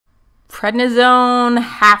Prednisone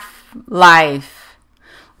half-life.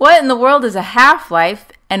 What in the world is a half-life,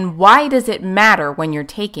 and why does it matter when you're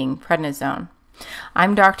taking prednisone?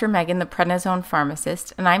 I'm Dr. Megan, the Prednisone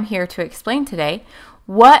Pharmacist, and I'm here to explain today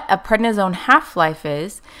what a prednisone half-life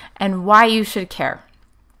is and why you should care.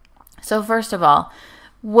 So first of all,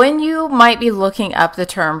 when you might be looking up the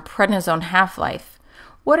term prednisone half-life,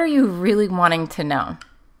 what are you really wanting to know?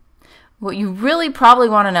 What you really probably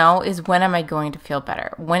want to know is, when am I going to feel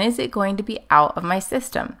better? When is it going to be out of my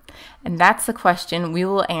system? And that's the question we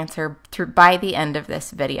will answer by the end of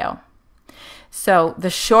this video. So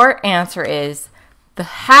the short answer is the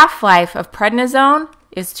half-life of prednisone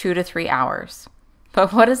is 2 to 3 hours.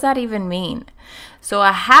 But what does that even mean? So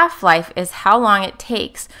a half-life is how long it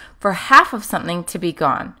takes for half of something to be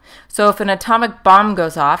gone. So if an atomic bomb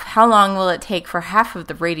goes off, how long will it take for half of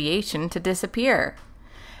the radiation to disappear?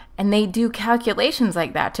 And they do calculations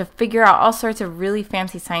like that to figure out all sorts of really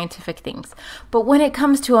fancy scientific things. But when it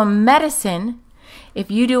comes to a medicine,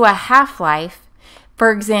 if you do a half-life,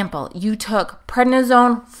 for example, you took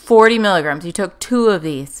prednisone 40 milligrams, you took 2 of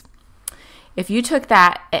these. If you took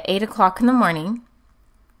that at 8 o'clock in the morning,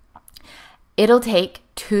 it'll take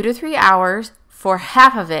 2 to 3 hours for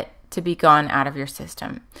half of it to be gone out of your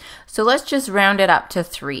system. So let's just round it up to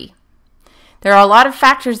 3. There are a lot of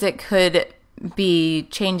factors that could be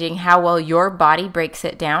changing how well your body breaks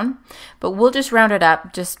it down, but we'll just round it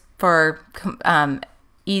up just for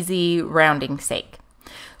easy rounding sake.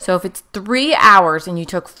 So if it's 3 hours and you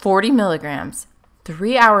took 40 milligrams,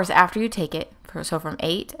 3 hours after you take it, so from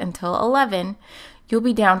 8 until 11, you'll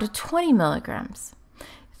be down to 20 milligrams.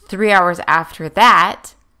 3 hours after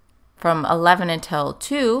that, from 11 until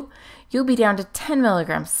 2, you'll be down to 10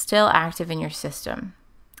 milligrams still active in your system.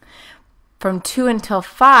 From 2 until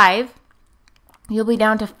 5, you'll be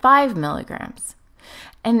down to 5 milligrams.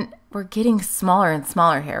 And we're getting smaller and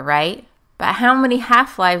smaller here, right? But how many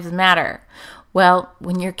half-lives matter? Well,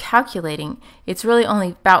 when you're calculating, it's really only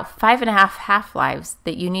about 5.5 half-lives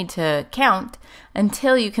that you need to count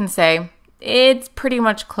until you can say it's pretty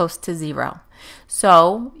much close to 0.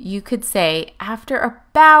 So you could say after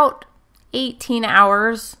about 18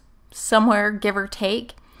 hours, somewhere give or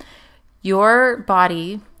take, your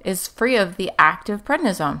body is free of the active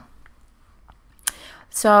prednisone.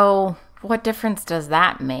 So what difference does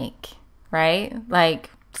that make, right?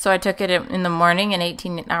 So I took it in the morning and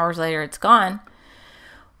 18 hours later it's gone.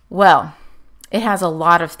 Well, it has a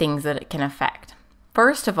lot of things that it can affect.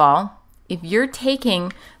 First of all, if you're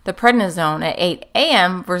taking the prednisone at 8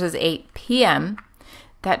 a.m. versus 8 p.m.,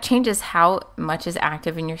 that changes how much is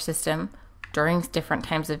active in your system during different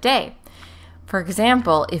times of day. For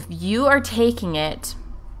example, if you are taking it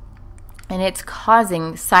and it's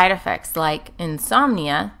causing side effects like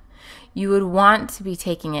insomnia, you would want to be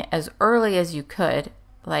taking it as early as you could,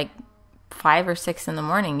 like 5 or 6 in the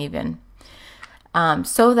morning even,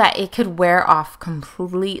 so that it could wear off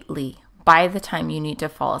completely by the time you need to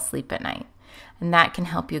fall asleep at night. And that can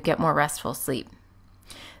help you get more restful sleep.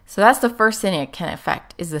 So that's the first thing it can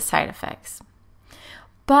affect, is the side effects.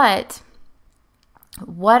 But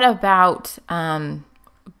what about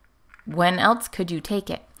when else could you take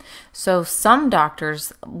it? So some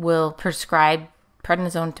doctors will prescribe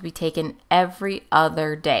prednisone to be taken every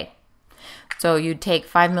other day. So you'd take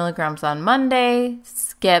 5 milligrams on Monday,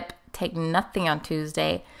 skip, take nothing on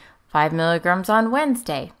Tuesday, 5 milligrams on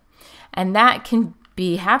Wednesday. And that can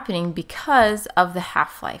be happening because of the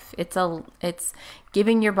half-life. It's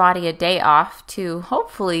giving your body a day off to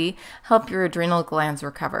hopefully help your adrenal glands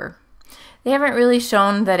recover. They haven't really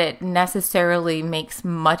shown that it necessarily makes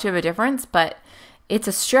much of a difference, but it's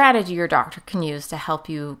a strategy your doctor can use to help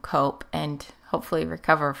you cope and hopefully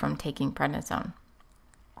recover from taking prednisone.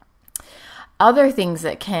 Other things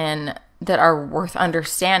that are worth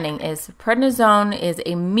understanding is prednisone is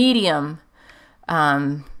a medium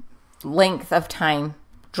length of time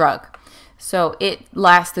drug. So it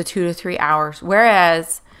lasts the 2 to 3 hours,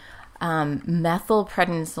 whereas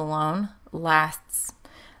methylprednisolone lasts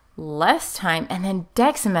less time, and then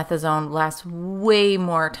dexamethasone lasts way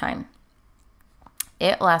more time.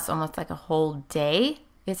 It lasts almost like a whole day,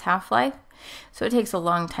 its half-life. So it takes a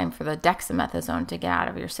long time for the dexamethasone to get out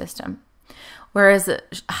of your system. Whereas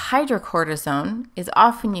hydrocortisone is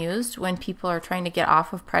often used when people are trying to get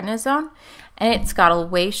off of prednisone, and it's got a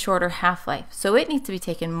way shorter half-life. So it needs to be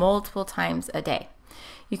taken multiple times a day.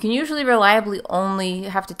 You can usually reliably only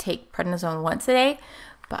have to take prednisone once a day,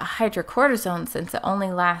 but hydrocortisone, since it only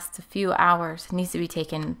lasts a few hours, needs to be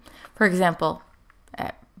taken, for example,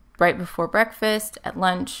 right before breakfast, at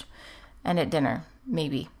lunch, and at dinner,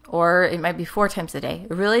 maybe. Or it might be 4 times a day.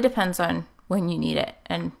 It really depends on when you need it,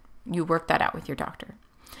 and you work that out with your doctor.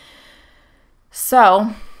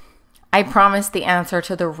 So I promised the answer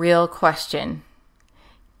to the real question.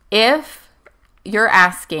 If you're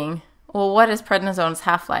asking, well, what is prednisone's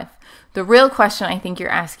half-life? The real question I think you're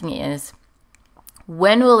asking is,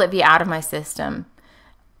 when will it be out of my system?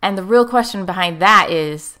 And the real question behind that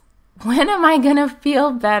is, when am I going to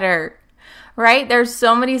feel better? Right? There's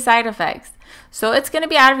so many side effects. So it's going to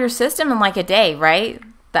be out of your system in like a day, right?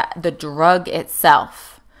 The drug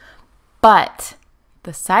itself. But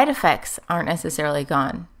the side effects aren't necessarily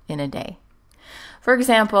gone in a day. For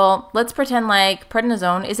example, let's pretend like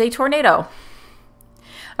prednisone is a tornado.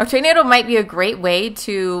 A tornado might be a great way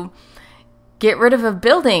to get rid of a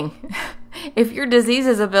building. If your disease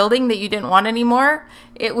is a building that you didn't want anymore,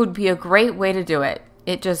 it would be a great way to do it.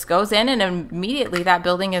 It just goes in and immediately that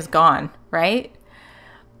building is gone, right?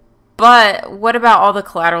 But what about all the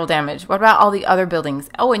collateral damage? What about all the other buildings?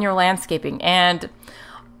 Oh, and your landscaping and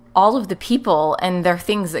all of the people and their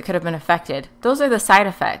things that could have been affected. Those are the side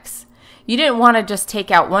effects. You didn't want to just take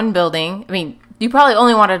out one building. I mean, you probably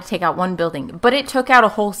only wanted to take out one building, but it took out a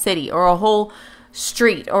whole city or a whole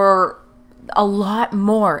street or a lot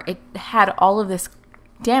more. It had all of this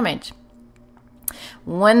damage.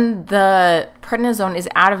 When the prednisone is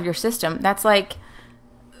out of your system, that's like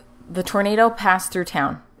the tornado passed through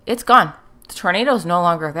town. It's gone. The tornado is no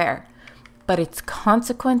longer there, but its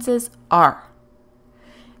consequences are.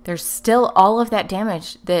 There's still all of that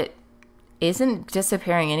damage that isn't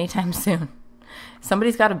disappearing anytime soon.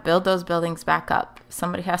 Somebody's got to build those buildings back up.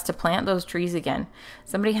 Somebody has to plant those trees again.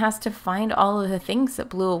 Somebody has to find all of the things that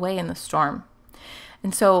blew away in the storm.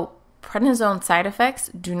 And so prednisone side effects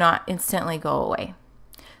do not instantly go away.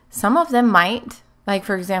 Some of them might, like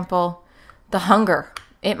for example, the hunger.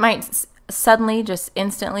 It might suddenly just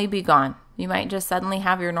instantly be gone. You might just suddenly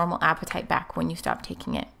have your normal appetite back when you stop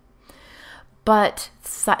taking it. But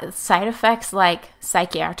side effects like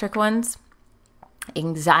psychiatric ones,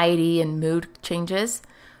 anxiety and mood changes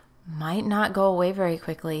might not go away very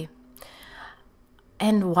quickly.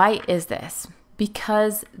 And why is this?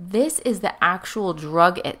 Because this is the actual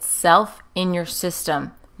drug itself in your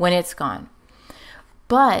system when it's gone.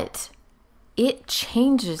 But it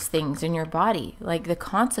changes things in your body, like the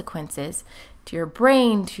consequences to your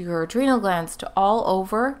brain, to your adrenal glands, to all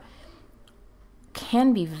over,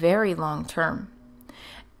 can be very long term.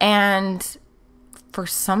 And for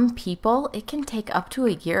some people, it can take up to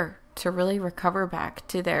a year to really recover back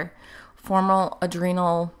to their formal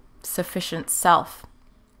adrenal sufficient self.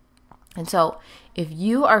 And so if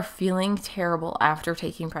you are feeling terrible after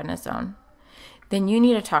taking prednisone, then you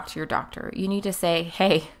need to talk to your doctor. You need to say,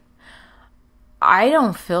 hey, I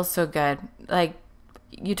don't feel so good. Like,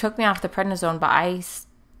 you took me off the prednisone, but I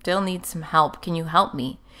still need some help. Can you help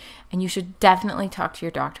me? And you should definitely talk to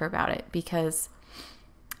your doctor about it, because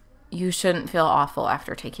you shouldn't feel awful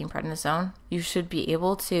after taking prednisone. You should be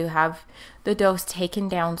able to have the dose taken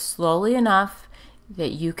down slowly enough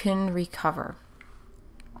that you can recover.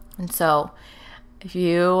 And so if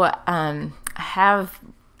you have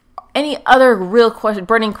any other real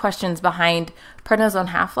burning questions behind prednisone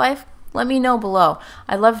half-life, let me know below.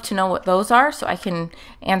 I'd love to know what those are so I can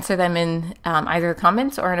answer them in either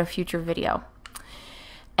comments or in a future video.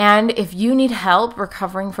 And if you need help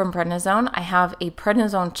recovering from prednisone, I have a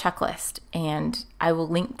prednisone checklist, and I will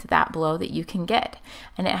link to that below that you can get.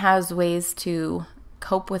 And it has ways to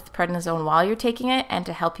cope with prednisone while you're taking it and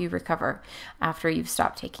to help you recover after you've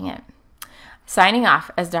stopped taking it. Signing off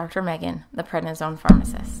as Dr. Megan, the Prednisone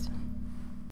Pharmacist.